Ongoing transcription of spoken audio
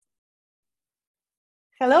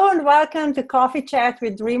Hello and welcome to Coffee Chat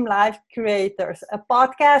with Dream Life Creators, a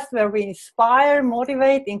podcast where we inspire,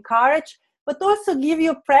 motivate, encourage, but also give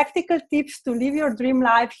you practical tips to live your dream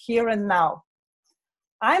life here and now.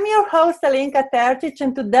 I'm your host, Alenka Terzic,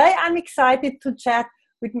 and today I'm excited to chat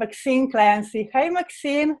with Maxine Clancy. Hey,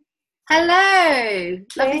 Maxine. Hello.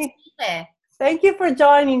 Lovely to be here. Thank you for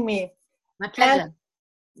joining me. My pleasure.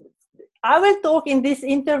 And I will talk in this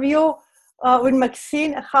interview with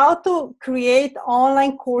Maxine how to create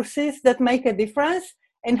online courses that make a difference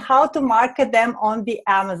and how to market them on the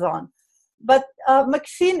Amazon. But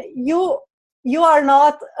Maxine, you are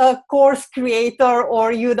not a course creator,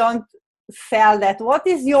 or you don't sell that. What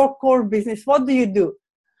is your core business? What do you do?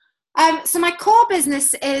 So my core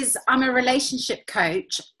business is I'm a relationship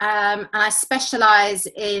coach, and I specialize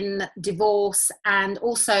in divorce and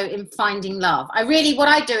also in finding love. What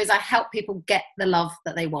I do is I help people get the love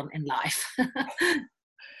that they want in life.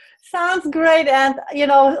 Sounds great. And,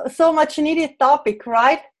 so much needed topic,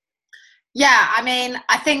 right? Yeah,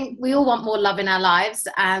 I think we all want more love in our lives,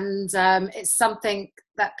 and it's something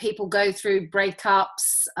that people go through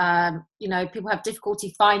breakups. People have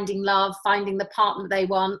difficulty finding love, finding the partner they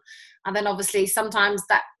want, and then obviously sometimes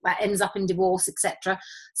that ends up in divorce, etc.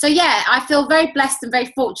 So yeah, I feel very blessed and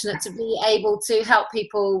very fortunate to be able to help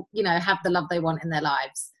people, have the love they want in their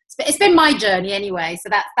lives. It's been my journey anyway, so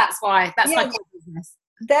that's my core business.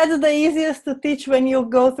 That's the easiest to teach when you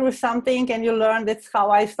go through something and you learn. That's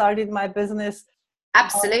how I started my business.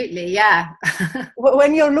 Absolutely, yeah.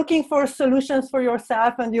 When you're looking for solutions for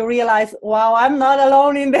yourself and you realize, wow, I'm not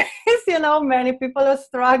alone in this, many people are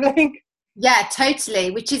struggling. Yeah,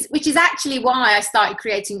 totally. Which is actually why I started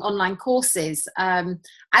creating online courses.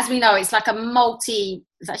 As we know, it's like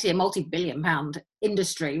it's actually a multi-billion pound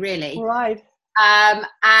industry, really. Right.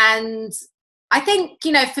 And I think,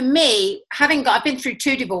 for me, I've been through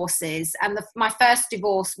 2 divorces, and my first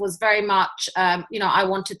divorce was very much, I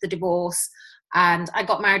wanted the divorce, and I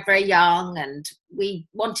got married very young, and we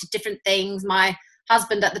wanted different things. My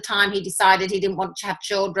husband at the time, he decided he didn't want to have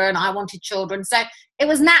children. I wanted children. So it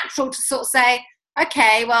was natural to sort of say,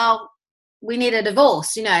 okay, well, we need a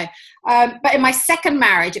divorce, But in my second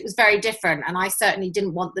marriage, it was very different. And I certainly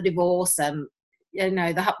didn't want the divorce.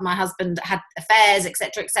 My husband had affairs,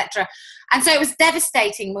 etc., etc. And so it was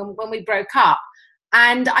devastating when we broke up.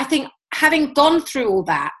 And I think having gone through all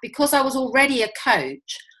that, because I was already a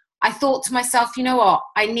coach, I thought to myself, you know what,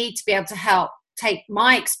 I need to be able to help take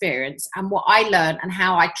my experience and what I learned and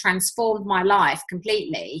how I transformed my life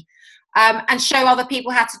completely, and show other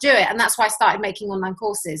people how to do it. And that's why I started making online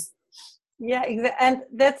courses. Yeah, and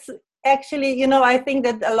that's actually, I think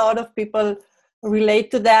that a lot of people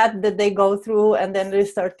relate to that they go through and then they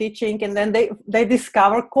start teaching and then they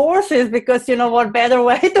discover courses, because what better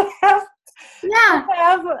way to have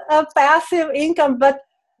a passive income. But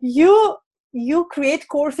you create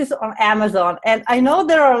courses on Amazon, and I know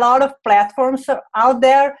there are a lot of platforms out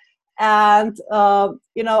there, and a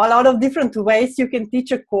lot of different ways you can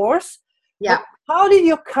teach a course. Yeah. But how did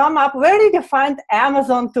you come up? Where did you find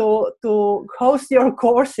Amazon to host your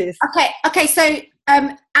courses? Okay. So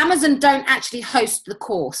Amazon don't actually host the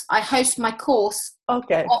course. I host my course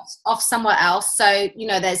off somewhere else. So,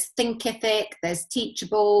 there's Thinkific, there's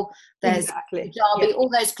Teachable, there's Kajabi, all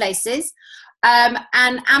those places.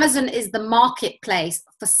 And Amazon is the marketplace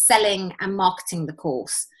for selling and marketing the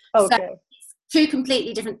course. Okay. So it's 2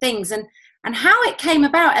 completely different things. And how it came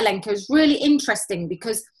about, Alenka, is really interesting,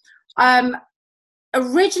 because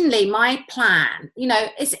originally my plan,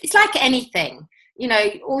 it's like anything.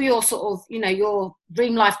 All your sort of, your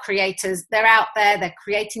dream life creators, they're out there, they're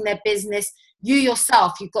creating their business. You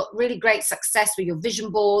yourself, you've got really great success with your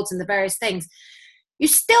vision boards and the various things. You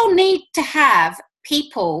still need to have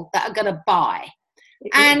people that are going to buy.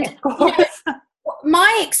 And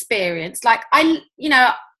my experience, like I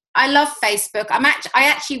love Facebook. I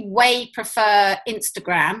actually way prefer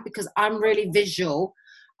Instagram, because I'm really visual,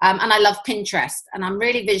 and I love Pinterest, and I'm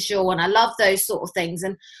really visual, and I love those sort of things.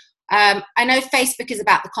 And I know Facebook is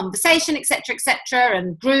about the conversation, etc.,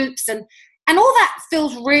 and groups, and all that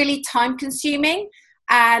feels really time consuming.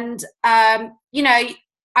 And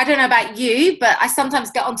I don't know about you, but I sometimes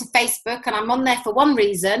get onto Facebook and I'm on there for one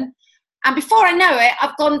reason, and before I know it,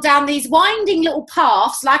 I've gone down these winding little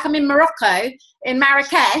paths, like I'm in Morocco, in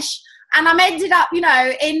Marrakesh, and I'm ended up,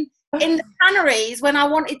 in the Canaries when I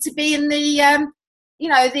wanted to be in the,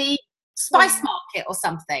 the spice market or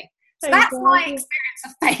something. So that's my experience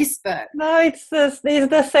of Facebook. No, it's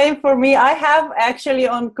the same for me. I have actually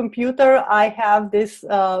on computer, I have this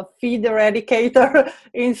feed eradicator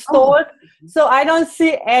installed. So I don't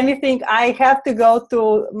see anything. I have to go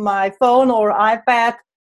to my phone or iPad,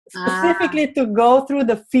 specifically to go through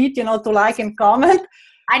the feed, to like and comment.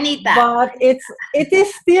 I need that. But it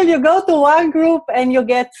is still, you go to one group and you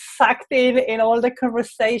get sucked in all the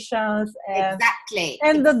conversations and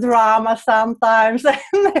the drama sometimes.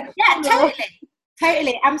 Yeah,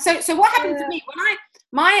 totally. So what happened to me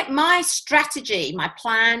when my strategy, my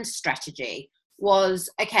planned strategy was,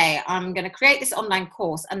 okay, I'm going to create this online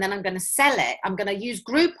course and then I'm going to sell it. I'm going to use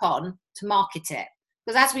Groupon to market it.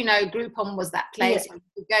 Because as we know, Groupon was that place you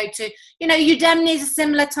could go to. Udemy is a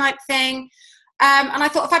similar type thing. And I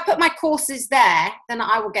thought, if I put my courses there, then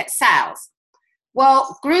I will get sales.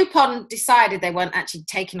 Well, Groupon decided they weren't actually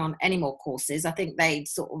taking on any more courses. I think they'd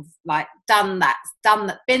sort of like done that,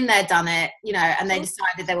 been there, done it, and they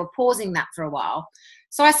decided they were pausing that for a while.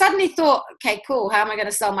 So I suddenly thought, okay, cool. How am I going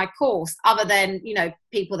to sell my course other than,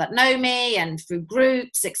 people that know me and through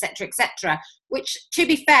groups, et cetera, which, to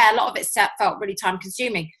be fair, a lot of it felt really time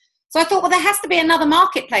consuming. So I thought, well, there has to be another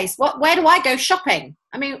marketplace. Where do I go shopping?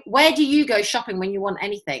 I mean, where do you go shopping when you want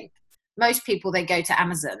anything? Most people, they go to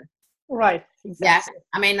Amazon. Right. Exactly. Yeah.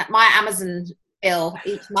 I mean, my Amazon bill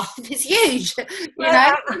each month is huge.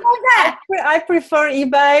 I prefer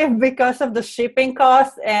eBay because of the shipping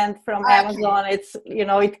costs, and from Amazon, it's, it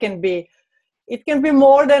can be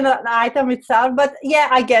more than an item itself. But yeah,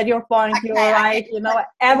 I get your point. You're right.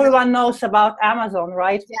 Everyone knows about Amazon,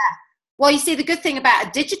 right? Yeah. Well, you see, the good thing about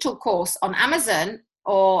a digital course on Amazon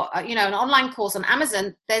or, an online course on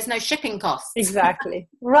Amazon, there's no shipping costs. Exactly.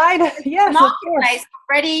 Right. Yes. Marketplace,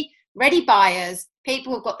 ready buyers,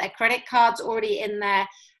 people who've got their credit cards already in there.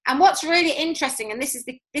 And what's really interesting, and this is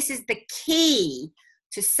the key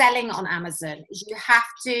to selling on Amazon, is you have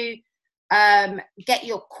to get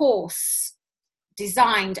your course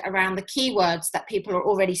designed around the keywords that people are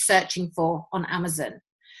already searching for on Amazon.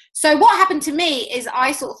 So what happened to me is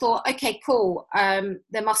I sort of thought, okay, cool.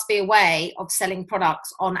 There must be a way of selling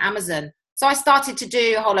products on Amazon. So I started to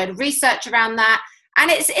do a whole load of research around that.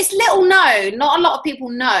 And it's little known. Not a lot of people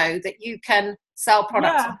know that you can sell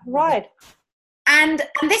products. Yeah, right. And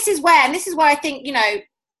this is where I think,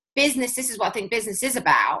 business, this is what I think business is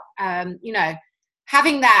about.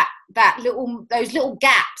 Having those little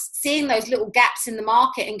gaps, seeing those little gaps in the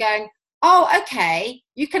market and going, oh, okay,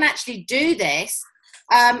 you can actually do this.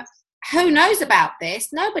 Who knows about this?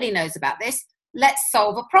 Nobody knows about this. Let's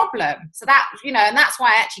solve a problem. So that, and that's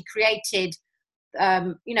why I actually created,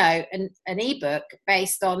 an ebook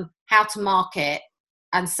based on how to market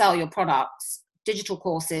and sell your products, digital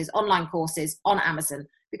courses, online courses on Amazon,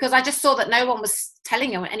 because I just saw that no one was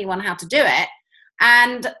telling anyone how to do it.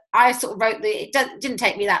 And I sort of wrote it didn't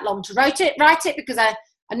take me that long to write it because I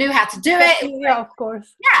knew how to do it. Yeah, of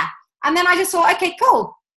course. Yeah. And then I just thought, okay,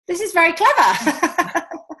 cool. This is very clever.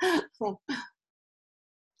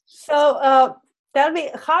 So tell me,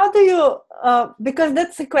 how do you, because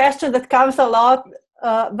that's a question that comes a lot,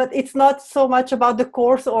 but it's not so much about the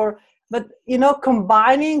course but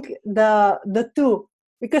combining the two,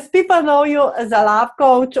 because people know you as a love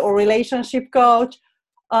coach or relationship coach,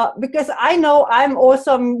 because I know I'm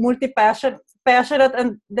also passionate,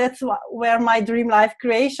 and that's where my dream life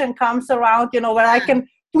creation comes around, where I can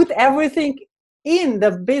put everything in the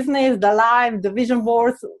business, the life, the vision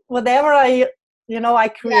boards, whatever I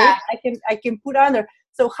create, I can put under.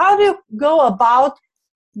 So how do you go about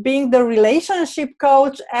being the relationship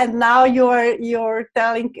coach, and now you're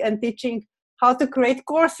telling and teaching how to create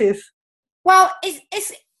courses? Well,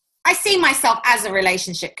 I see myself as a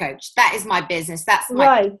relationship coach. That is my business. That's my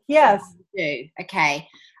right. Yes. Do. Okay.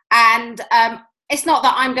 And it's not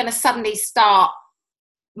that I'm going to suddenly start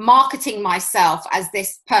marketing myself as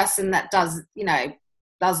this person that does,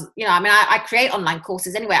 I create online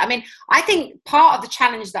courses anyway. I mean, I think part of the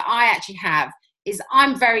challenge that I actually have is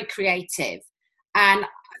I'm very creative, and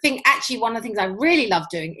I think actually one of the things I really love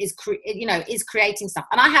doing is creating stuff.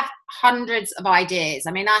 And I have hundreds of ideas.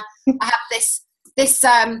 I mean, I have this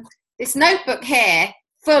notebook here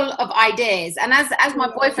full of ideas. And as my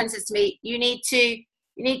boyfriend says to me, you need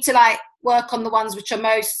to like work on the ones which are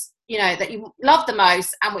most, that you love the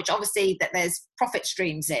most, and which obviously that there's profit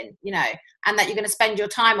streams in, and that you're going to spend your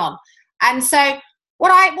time on. And so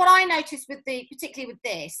what I noticed particularly with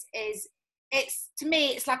this is to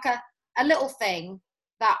me, it's like a little thing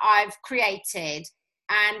that I've created.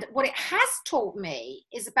 And what it has taught me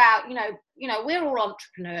is about, we're all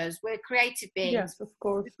entrepreneurs, we're creative beings. Yes, of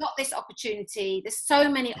course. We've got this opportunity. There's so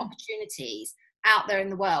many opportunities out there in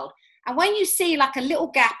the world. And when you see like a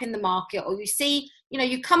little gap in the market, or you see,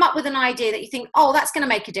 you come up with an idea that you think, oh, that's going to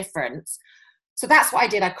make a difference. So that's what I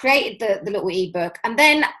did. I created the little ebook, and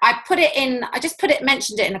then I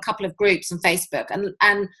mentioned it in a couple of groups on Facebook,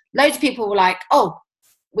 and loads of people were like, oh,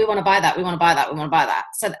 we want to buy that, we want to buy that, we want to buy that.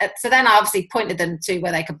 So then I obviously pointed them to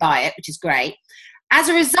where they could buy it, which is great. As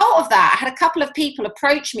a result of that, I had a couple of people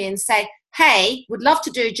approach me and say, hey, would love to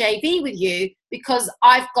do a JV with you because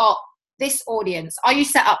I've got this audience. Are you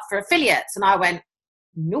set up for affiliates? And I went,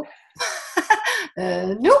 nope.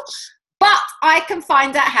 Nope. But I can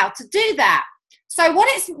find out how to do that. So what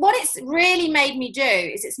it's really made me do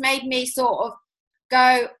is it's made me sort of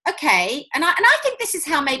go, okay, and I think this is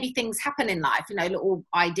how maybe things happen in life, you know, little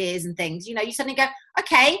ideas and things. You know, you suddenly go,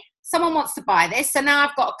 okay, someone wants to buy this. So now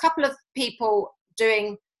I've got a couple of people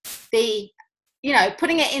doing the, you know,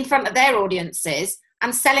 putting it in front of their audiences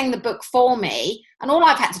and selling the book for me. And all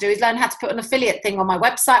I've had to do is learn how to put an affiliate thing on my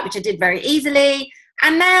website, which I did very easily.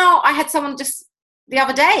 And now I had someone just the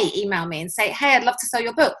other day email me and say, hey, I'd love to sell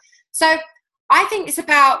your book. So I think it's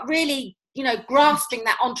about really, you know, grasping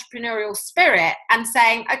that entrepreneurial spirit and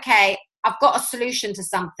saying, okay, I've got a solution to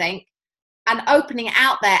something, and opening it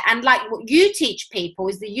out there. And like what you teach people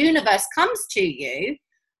is the universe comes to you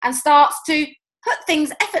and starts to put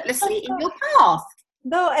things effortlessly in your path.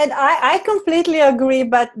 No, and I completely agree,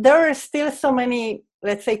 but there are still so many,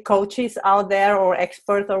 let's say, coaches out there or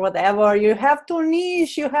experts or whatever. You have to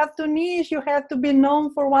niche, you have to be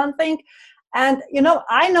known for one thing. And, you know,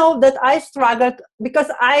 I know that I struggled because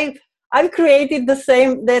I've created the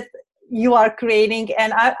same that you are creating,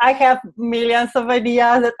 and I have millions of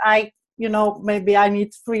ideas that you know, maybe I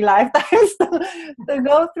need 3 lifetimes to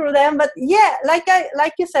go through them. But yeah,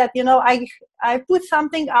 like you said, you know, I put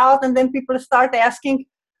something out and then people start asking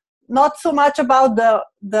not so much about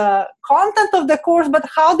the content of the course, but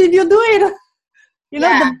how did you do it? You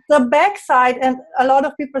know, the backside, and a lot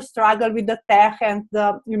of people struggle with the tech and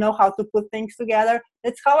the, you know, how to put things together.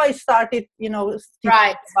 That's how I started, you know,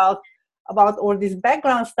 right, about all this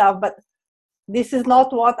background stuff. But this is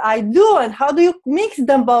not what I do. And how do you mix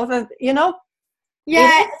them both? And, you know,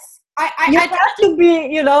 yes, you have to be,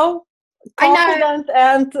 you know, confident,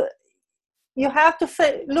 and you have to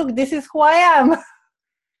say, look, this is who I am.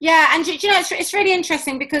 Yeah, and you know, it's really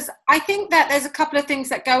interesting because I think that there's a couple of things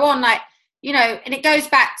that go on, like, you know, and it goes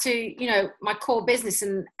back to, you know, my core business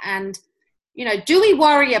and, you know, do we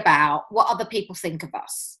worry about what other people think of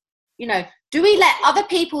us? You know, do we let other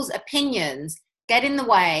people's opinions get in the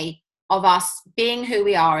way of us being who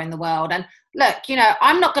we are in the world? And look, you know,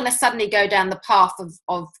 I'm not going to suddenly go down the path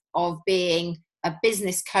of being a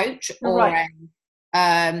business coach or, right,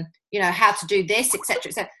 you know, how to do this, etc.,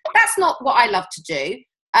 etc. That's not what I love to do.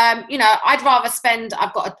 You know, I've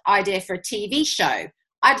got an idea for a TV show.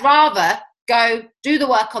 I'd rather go do the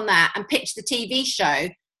work on that and pitch the TV show.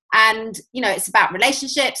 And, you know, it's about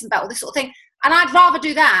relationships and about all this sort of thing. And I'd rather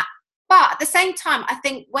do that. But at the same time, I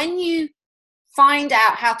think when you find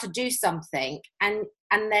out how to do something and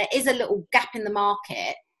there is a little gap in the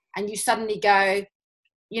market and you suddenly go,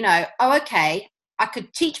 you know, oh, okay, I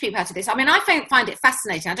could teach people how to do this. I mean, I find it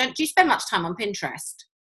fascinating. Do you spend much time on Pinterest?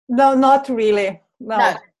 No, not really.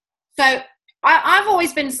 No. So I've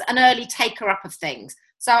always been an early taker up of things.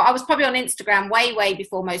 So I was probably on Instagram way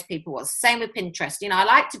before most people was. Same with Pinterest. You know, I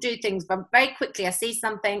like to do things, but very quickly I see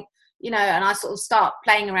something, you know, and I sort of start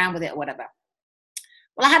playing around with it or whatever.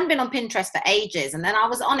 Well, I hadn't been on Pinterest for ages. And then I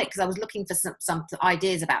was on it because I was looking for some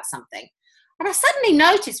ideas about something. And I suddenly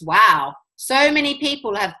noticed, wow, so many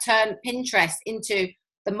people have turned Pinterest into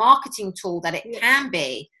the marketing tool that it can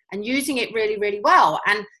be and using it really, really well.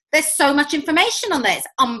 And there's so much information on there. It's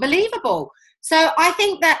unbelievable. So I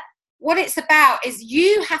think that what it's about is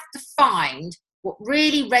you have to find what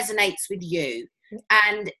really resonates with you.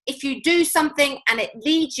 And if you do something and it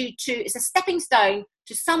leads you to, it's a stepping stone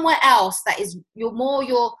to somewhere else that is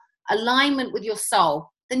your alignment with your soul,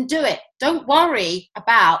 then do it. Don't worry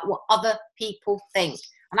about what other people think.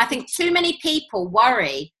 And I think too many people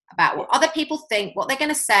worry about what other people think, what they're going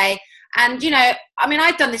to say. And, you know, I mean,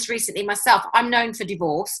 I've done this recently myself. I'm known for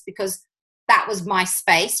divorce because that was my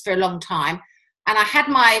space for a long time. And I had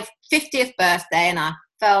my 50th birthday and I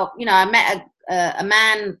felt, you know, I met a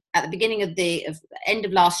man at the beginning of the end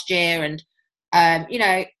of last year and, you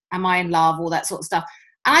know, am I in love, all that sort of stuff.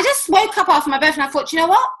 And I just woke up after my birthday and I thought, you know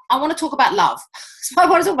what? I want to talk about love. So I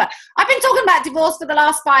want to talk about, I've been talking about divorce for the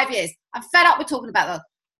last 5 years. I'm fed up with talking about that.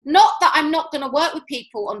 Not that I'm not going to work with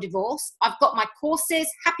people on divorce. I've got my courses,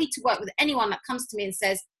 happy to work with anyone that comes to me and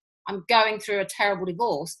says, I'm going through a terrible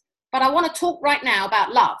divorce. But I want to talk right now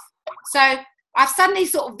about love. So I've suddenly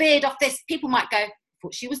sort of veered off this. People might go, I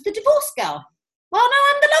thought she was the divorce girl. Well, no,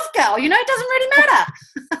 I'm the love girl. You know, it doesn't really matter.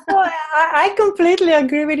 Well, I completely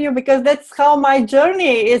agree with you because that's how my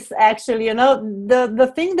journey is actually, you know,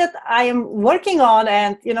 the thing that I am working on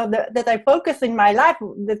and, you know, that I focus in my life,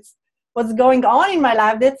 that's what's going on in my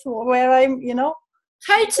life. That's where I'm, you know,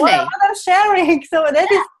 Totally. what I'm sharing. So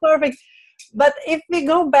that is perfect. But if we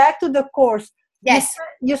go back to the course, Yes.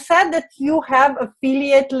 you said that you have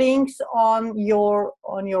affiliate links on your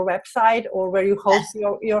website, or where you host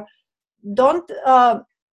your don't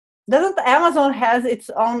doesn't Amazon has its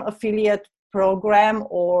own affiliate program,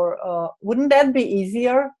 or wouldn't that be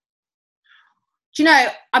easier? Do you know,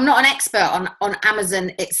 I'm not an expert on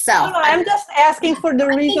Amazon itself. No, I'm just asking for the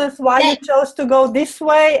reasons why you chose to go this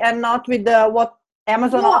way and not with what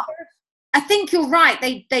Amazon offers. I think you're right.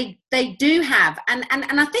 They do have, and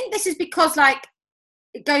I think this is because, like,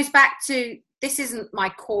 it goes back to, this isn't my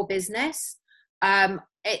core business.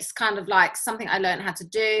 It's kind of like something I learned how to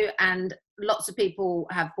do, and lots of people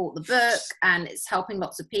have bought the book, and it's helping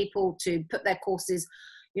lots of people to put their courses,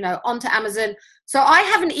 you know, onto Amazon. So I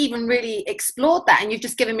haven't even really explored that, and you've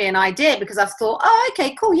just given me an idea, because I've thought, oh,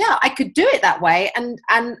 okay, cool, yeah, I could do it that way, and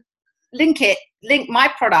link my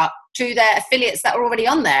product to their affiliates that are already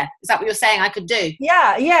on there. Is that what you're saying I could do?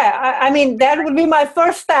 Yeah. I mean, that would be my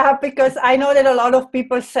first step, because I know that a lot of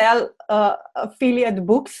people sell affiliate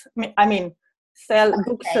books. I mean, sell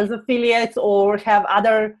books as affiliates, or have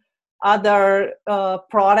other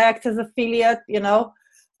products as affiliate, you know.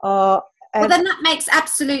 Well, then that makes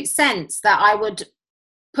absolute sense that I would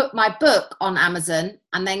put my book on Amazon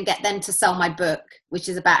and then get them to sell my book, which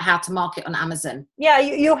is about how to market on Amazon. Yeah,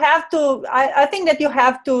 you have to, I think that you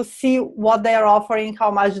have to see what they are offering, how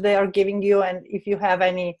much they are giving you, and if you have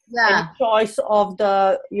any choice of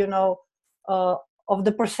the, you know, of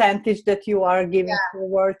the percentage that you are giving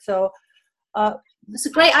forward. So it's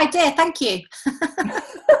a great idea. Thank you.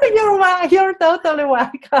 You're totally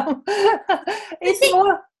welcome.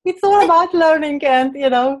 It's all about learning, and, you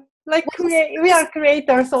know, like, we are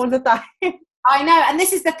creators all the time. I know. And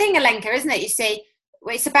this is the thing, Alenka, isn't it? You see,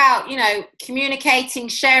 it's about, you know, communicating,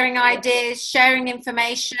 sharing ideas, sharing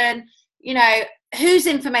information. You know, whose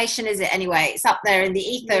information is it anyway? It's up there in the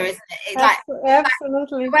ether, isn't it? It's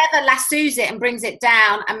absolutely. Like whoever lassos it and brings it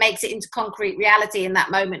down and makes it into concrete reality in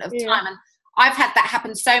that moment of time. And I've had that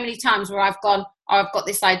happen so many times, where I've gone, oh, I've got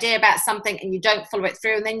this idea about something, and you don't follow it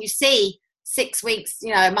through. And then you see 6 weeks,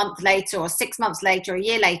 you know, a month later, or 6 months later, a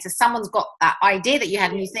year later, someone's got that idea that you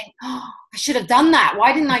had, and you think, oh, I should have done that.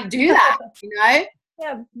 Why didn't I do that? You know?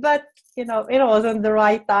 Yeah, but, you know, it wasn't the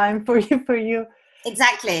right time for you.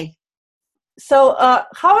 Exactly. So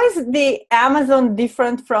how is the Amazon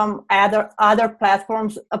different from other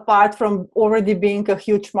platforms, apart from already being a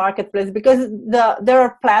huge marketplace? Because there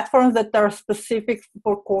are platforms that are specific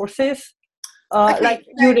for courses, like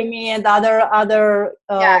Udemy and other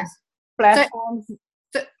platforms.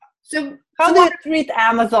 So how do you treat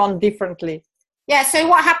Amazon differently? Yeah. So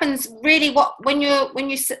what happens really? When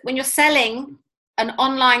you're selling an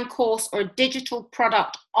online course or a digital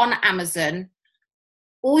product on Amazon,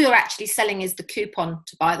 all you're actually selling is the coupon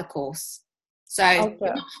to buy the course. So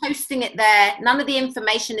you're not hosting it there. None of the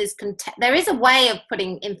information is there is a way of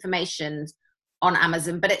putting information on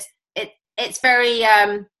Amazon, but it's very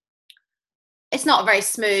it's not very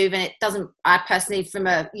smooth, and it doesn't, I personally, from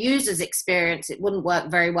a user's experience, it wouldn't work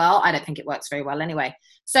very well. I don't think it works very well anyway.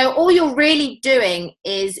 So all you're really doing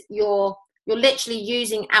is you're literally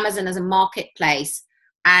using Amazon as a marketplace,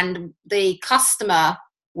 and the customer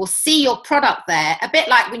will see your product there, a bit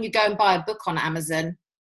like when you go and buy a book on Amazon.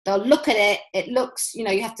 They'll look at it. It looks, you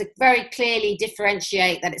know, you have to very clearly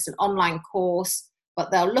differentiate that it's an online course,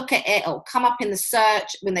 but they'll look at it. It'll come up in the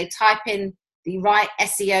search. When they type in the right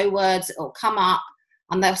SEO words, it'll come up,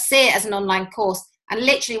 and they'll see it as an online course. And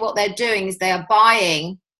literally what they're doing is they are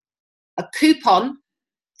buying a coupon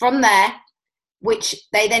from there, which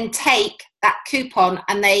they then take that coupon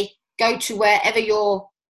and they go to wherever your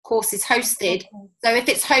course is hosted. So if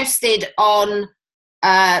it's hosted on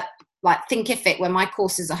like Thinkific, where my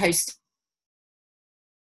courses are hosted,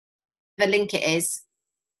 the link it is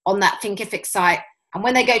on that Thinkific site, and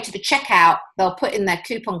when they go to the checkout, they'll put in their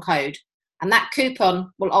coupon code, and that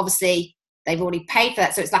coupon will obviously, they've already paid for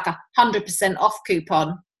that, so it's like 100% off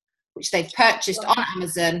coupon, which they've purchased on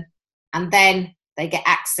Amazon, and then they get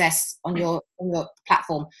access on your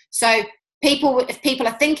platform. So if people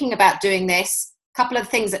are thinking about doing this, a couple of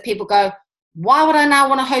things that people go, why would I now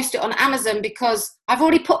want to host it on Amazon? Because I've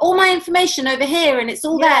already put all my information over here and it's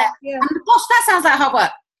all there. Yeah. And gosh, that sounds like hard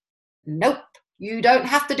work. Nope. You don't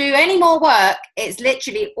have to do any more work. It's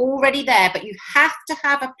literally already there, but you have to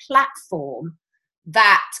have a platform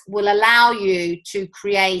that will allow you to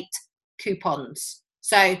create coupons.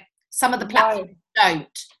 So some of the platforms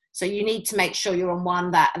don't. So you need to make sure you're on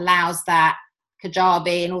one that allows that.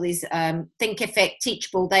 Kajabi and all these Thinkific,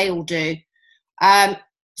 Teachable, they all do.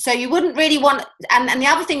 So you wouldn't really want, and the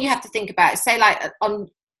other thing you have to think about is, say like on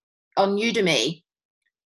Udemy,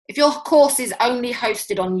 If your course is only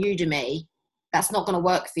hosted on Udemy, that's not going to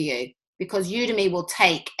work for you, because Udemy will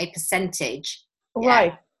take a percentage.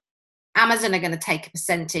 Right. Amazon are going to take a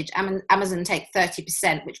percentage. Amazon take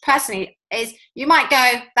 30%, which personally is, you might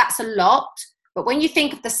go, that's a lot. But when you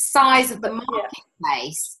think of the size of the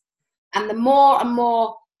marketplace, and the more and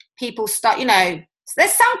more people start,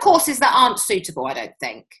 there's some courses that aren't suitable, I don't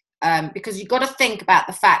think, because you've got to think about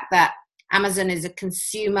the fact that Amazon is a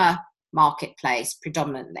consumer marketplace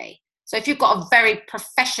predominantly. So if you've got a very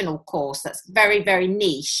professional course that's very, very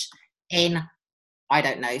niche in, I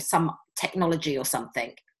don't know, some technology or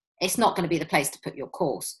something, it's not going to be the place to put your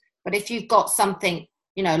course. But if you've got something,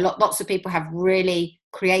 lots of people have really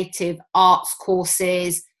creative arts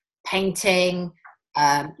courses, painting,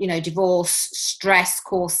 divorce, stress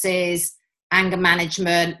courses, anger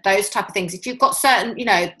management, those type of things. If you've got certain,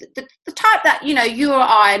 the type that, you or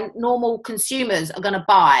I, normal consumers, are going to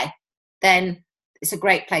buy, then it's a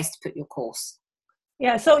great place to put your course.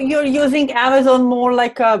 Yeah, so you're using Amazon more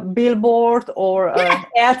like a billboard or an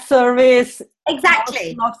ad service.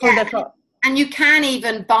 Exactly. Not for the... And you can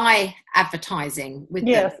even buy advertising with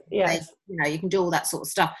them. Yes. You can do all that sort of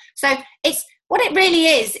stuff. So it's what it really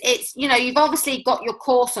is. It's, you've obviously got your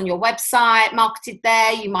course on your website marketed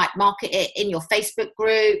there. You might market it in your Facebook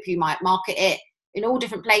group. You might market it in all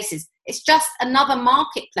different places. It's just another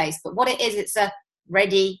marketplace. But what it is, it's a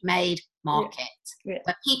ready-made market. Yeah.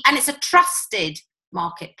 And it's a trusted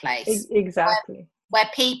marketplace. Exactly. Where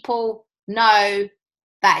people know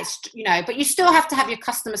that it's, but you still have to have your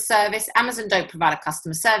customer service. Amazon don't provide a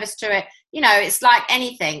customer service to it. It's like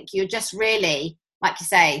anything. You're just really, like you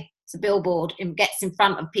say, it's a billboard. It gets in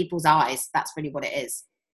front of people's eyes. That's really what it is.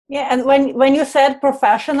 Yeah, and when you said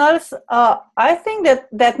professionals, I think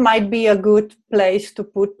that might be a good place to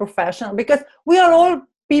put professional, because we are all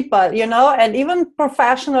people, and even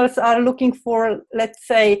professionals are looking for, let's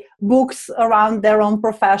say, books around their own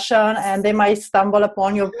profession, and they might stumble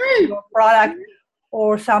upon your product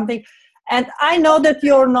or something. And I know that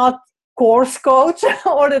you're not course coach,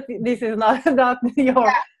 or that this is not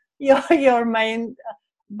your main,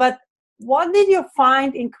 but what did you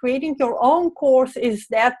find in creating your own course is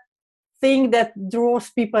that thing that draws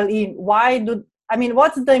people in?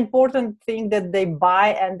 What's the important thing that they buy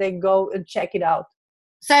and they go and check it out?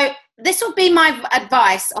 So this would be my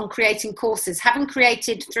advice on creating courses. Having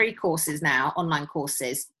created 3 courses now, online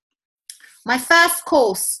courses. My first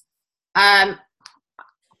course, I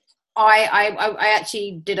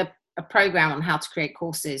actually did a program on how to create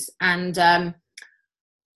courses. And I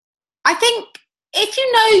think if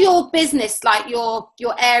you know your business, like your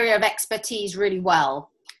area of expertise really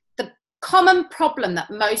well, the common problem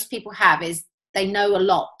that most people have is they know a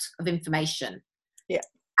lot of information. Yeah.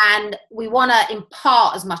 And we want to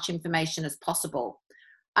impart as much information as possible.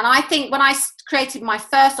 And I think when I created my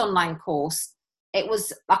first online course, it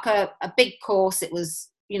was like a big course. It was,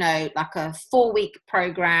 like a 4-week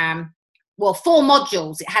program. Well, 4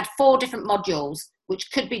 modules. It had 4 different modules,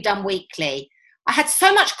 which could be done weekly. I had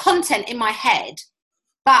so much content in my head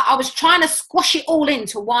that I was trying to squash it all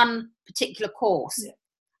into one particular course. Yeah.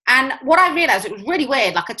 And what I realized, it was really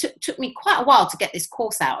weird. Like, it took me quite a while to get this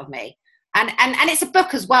course out of me. And it's a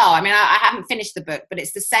book as well. I mean, I haven't finished the book, but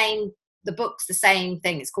it's the book's the same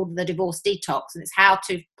thing. It's called The Divorce Detox, and it's how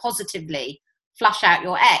to positively flush out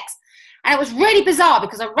your ex. And it was really bizarre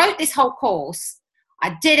because I wrote this whole course.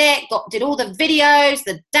 I did it, did all the videos,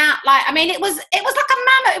 it was like a mammoth.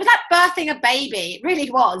 It was like birthing a baby. It really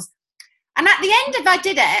was. And at the end of I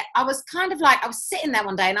did it, I was kind of like, I was sitting there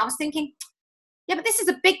one day and I was thinking, yeah, but this is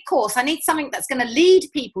a big course. I need something that's going to lead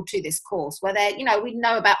people to this course where they're, we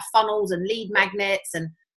know about funnels and lead magnets and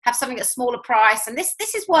have something at a smaller price. And this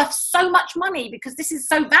is worth so much money because this is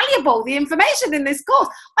so valuable, the information in this course.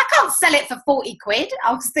 I can't sell it for 40 quid.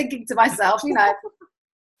 I was thinking to myself, So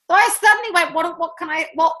I suddenly went,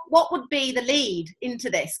 what would be the lead into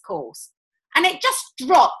this course? And it just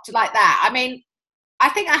dropped like that. I mean, I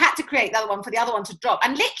think I had to create the other one for the other one to drop.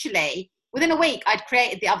 And literally within a week, I'd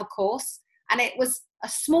created the other course. And it was a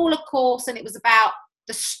smaller course, and it was about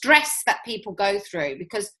the stress that people go through,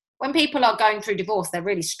 because when people are going through divorce, they're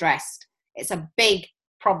really stressed. It's a big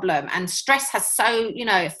problem, and stress has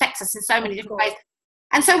affects us in so many different ways.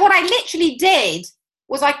 And so what I literally did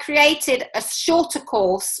was I created a shorter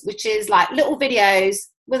course, which is like little videos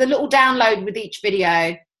with a little download with each video.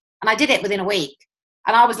 And I did it within a week.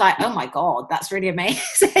 And I was like, oh my God, that's really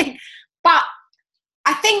amazing. But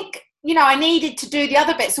I think, I needed to do the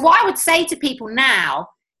other bit. So what I would say to people now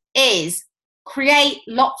is create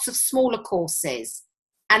lots of smaller courses,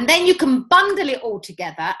 and then you can bundle it all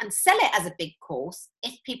together and sell it as a big course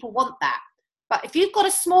if people want that. But if you've got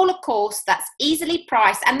a smaller course that's easily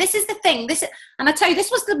priced, and this is the thing, and I tell you, this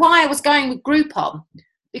was why I was going with Groupon,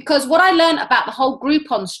 because what I learned about the whole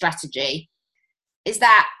Groupon strategy is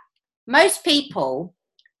that most people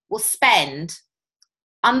will spend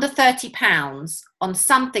under £30 on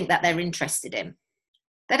something that they're interested in.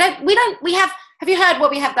 Have you heard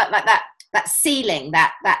what we have, that ceiling,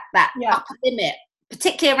 that upper limit,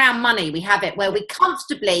 particularly around money? We have it where we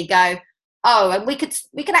comfortably go, oh, and we could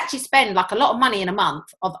actually spend like a lot of money in a month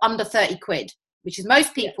of under 30 quid, which is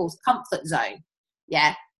most people's comfort zone.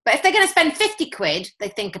 Yeah. But if they're going to spend 50 quid, they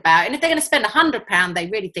think about it. And if they're going to spend £100, they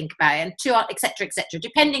really think about it, and et cetera,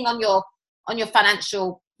 depending on your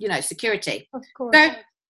financial, security. Of course. So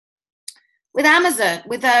with Amazon,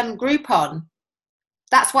 with Groupon,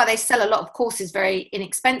 that's why they sell a lot of courses very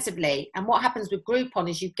inexpensively. And what happens with Groupon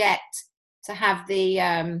is you get to have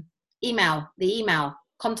the email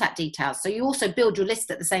contact details. So you also build your list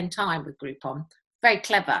at the same time with Groupon. Very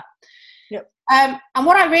clever. Yep. And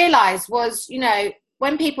what I realized was,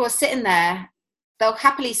 when people are sitting there, they'll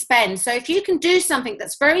happily spend. So if you can do something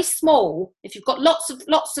that's very small, if you've got lots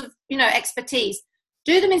of expertise,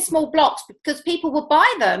 do them in small blocks, because people will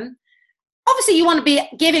buy them. Obviously, you want to be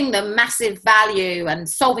giving them massive value and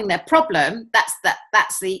solving their problem. That's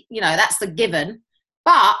the given.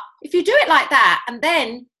 But if you do it like that, and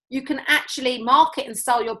then you can actually market and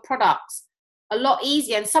sell your products a lot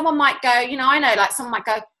easier. And someone might go, I know, like someone might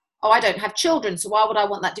go, oh, I don't have children, so why would I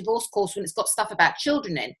want that divorce course when it's got stuff about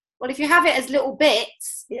children in? Well, if you have it as little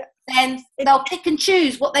bits, then they'll pick and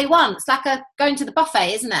choose what they want. It's like going to the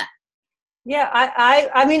buffet, isn't it? Yeah,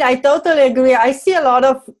 I mean, I totally agree. I see a lot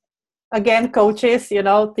of, again, coaches,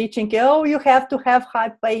 teaching, you have to have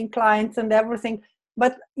high-paying clients and everything.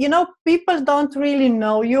 But, people don't really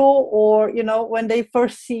know you, or, when they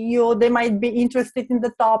first see you, they might be interested in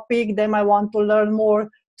the topic. They might want to learn more,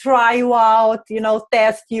 try you out,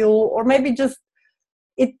 test you, or maybe just,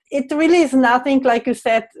 it really is nothing, like you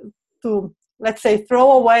said, to, let's say,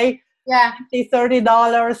 throw away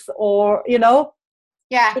 $30 or,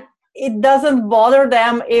 it doesn't bother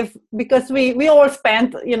them because we all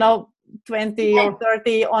spend, 20 or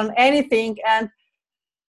 30 on anything, and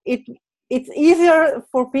it's easier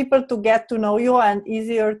for people to get to know you and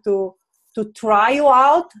easier to try you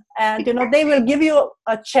out, and they will give you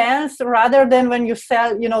a chance, rather than when you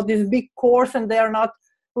sell this big course and they are not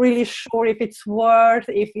really sure if it's worth,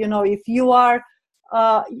 if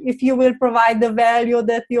you will provide the value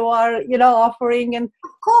that you are offering. And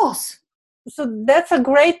of course, so that's a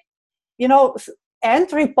great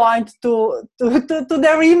entry point to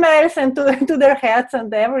their emails and to their heads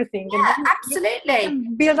and everything. Yeah, absolutely.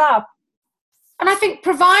 Build up. And I think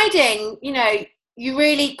providing, you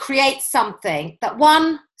really create something that,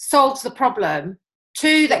 one, solves the problem,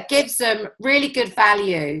 two, that gives them really good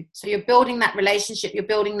value. So you're building that relationship, you're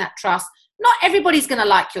building that trust. Not everybody's going to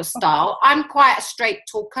like your style. I'm quite a straight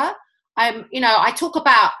talker. I talk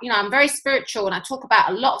about, I'm very spiritual, and I talk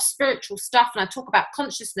about a lot of spiritual stuff, and I talk about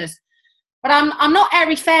consciousness. But I'm not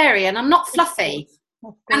airy-fairy, and I'm not fluffy.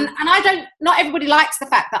 And not everybody likes the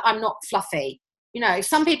fact that I'm not fluffy.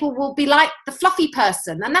 Some people will be like the fluffy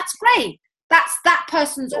person, and that's great. That's that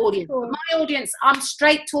person's audience. Cool. But my audience, I'm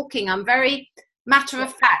straight talking. I'm very matter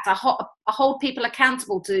of fact. I hold people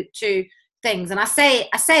accountable to things, and I say it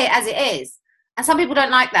as it is. And some people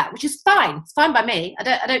don't like that, which is fine. It's fine by me.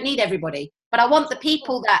 I don't need everybody, but I want the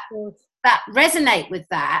people that resonate with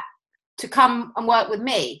that to come and work with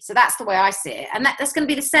me. So that's the way I see it, and that's going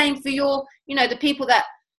to be the same for your, the people that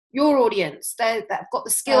your audience that have got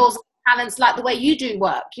the skills. Talents, like the way you do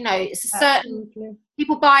work, it's a certain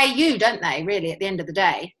people buy you, don't they, really, at the end of the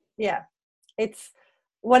day? Yeah, it's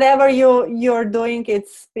whatever you're doing,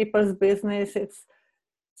 it's people's business. It's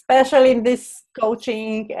especially in this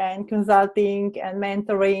coaching and consulting and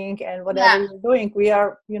mentoring and whatever you're doing, we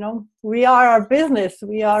are our business,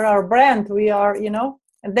 we are our brand, we are,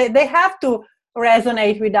 and they have to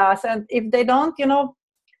resonate with us. And if they don't,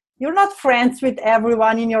 you're not friends with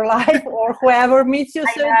everyone in your life, or whoever meets you.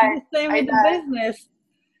 So it's the same with the business.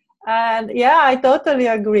 And I totally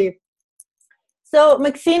agree. So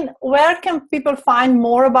Maxine, where can people find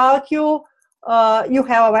more about you? You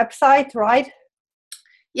have a website, right?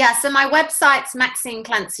 Yeah, so my website's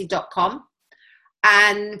MaxineClancy.com.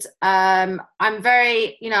 And I'm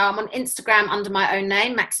very, I'm on Instagram under my own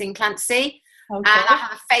name, Maxine Clancy. Okay. And I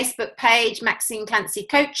have a Facebook page, Maxine Clancy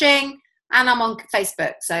Coaching. And I'm on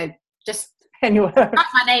Facebook, so just anywhere. Type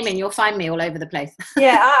my name in, you'll find me all over the place.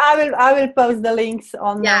 I will post the links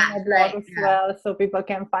on my blog as well, so people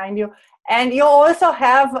can find you. And you also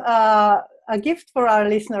have a a gift for our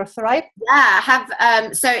listeners, right? Yeah, I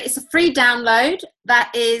have. So it's a free download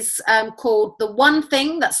that is called The One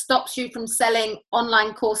Thing That Stops You from Selling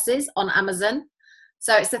Online Courses on Amazon.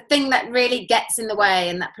 So it's the thing that really gets in the way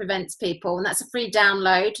and that prevents people. And that's a free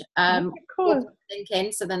download. Cool. Link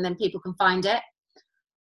in, so then people can find it.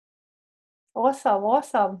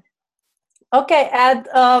 Awesome. Okay, and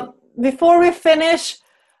before we finish,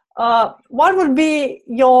 what would be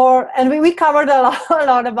your, and we covered a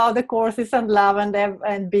lot about the courses and love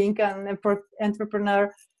and being an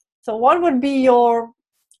entrepreneur. So what would be your,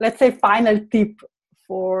 let's say, final tip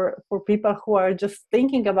for people who are just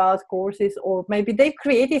thinking about courses, or maybe they've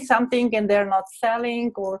created something and they're not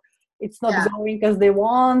selling, or it's not going as they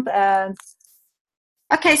want? And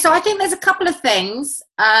okay, so I think there's a couple of things.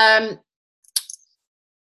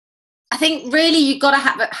 I think really you've got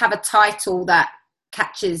to have a title that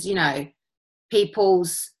catches,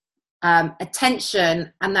 people's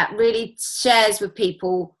attention, and that really shares with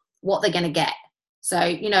people what they're going to get.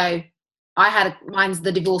 So, mine's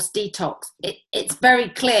the divorce detox. It's very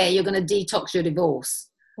clear you're going to detox your divorce.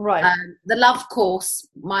 Right. The love course,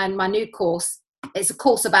 my new course, it's a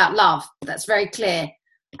course about love. That's very clear.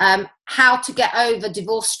 How to get over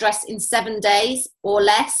divorce stress in 7 days or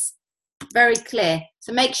less. Very clear.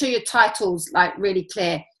 So make sure your title's like really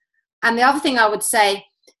clear. And the other thing I would say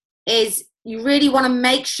is you really want to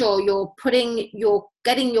make sure you're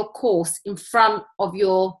getting your course in front of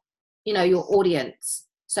your audience.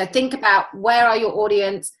 So think about, where are your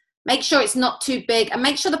audience? Make sure it's not too big, and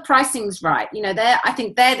make sure the pricing's right. I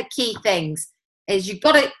think they're the key things. Is you've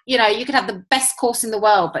got to, you could have the best course in the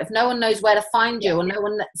world, but if no one knows where to find you or no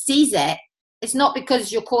one sees it, it's not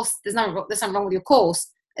because your course, there's something wrong with your course.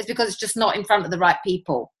 It's because it's just not in front of the right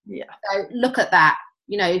people. Yeah. So look at that.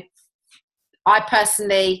 I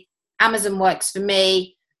personally, Amazon works for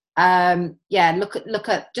me. Look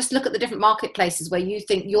at the different marketplaces where you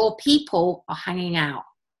think your people are hanging out.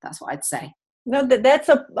 That's what I'd say. No, that's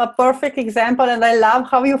a perfect example, and I love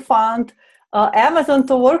how you found Amazon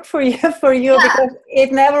to work for you because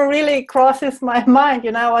it never really crosses my mind.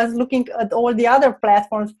 I was looking at all the other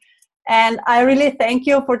platforms, and I really thank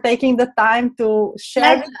you for taking the time to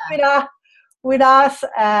share this with us,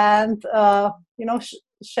 and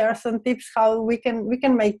share some tips how we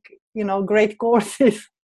can make great courses.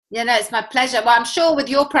 Yeah, no, it's my pleasure. Well, I'm sure with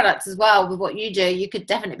your products as well, with what you do, you could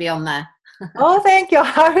definitely be on there. Oh, thank you.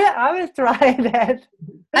 I will try that.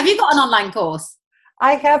 Have you got an online course?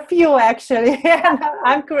 I have few actually.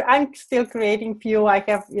 I'm still creating few. I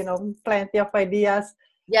have plenty of ideas.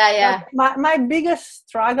 Yeah. But my biggest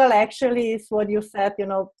struggle actually is what you said.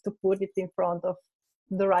 To put it in front of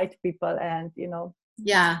the right people, and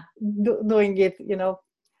doing it.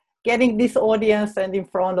 Getting this audience and in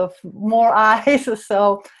front of more eyes.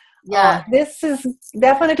 So this is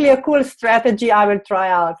definitely a cool strategy. I will try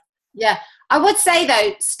out. Yeah, I would say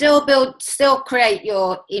though, still create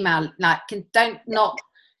your email.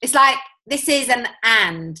 It's like, this is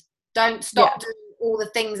don't stop doing all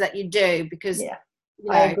the things that you do, because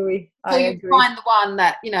I agree. Find the one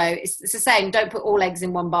that, it's the same. Don't put all eggs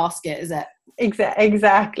in one basket, is it?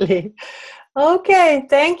 Exactly. Okay,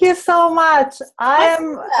 thank you so much. I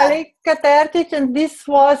am Alenka Terzic, and this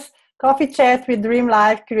was Coffee Chat with Dream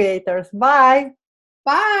Life Creators. Bye.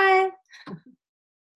 Bye.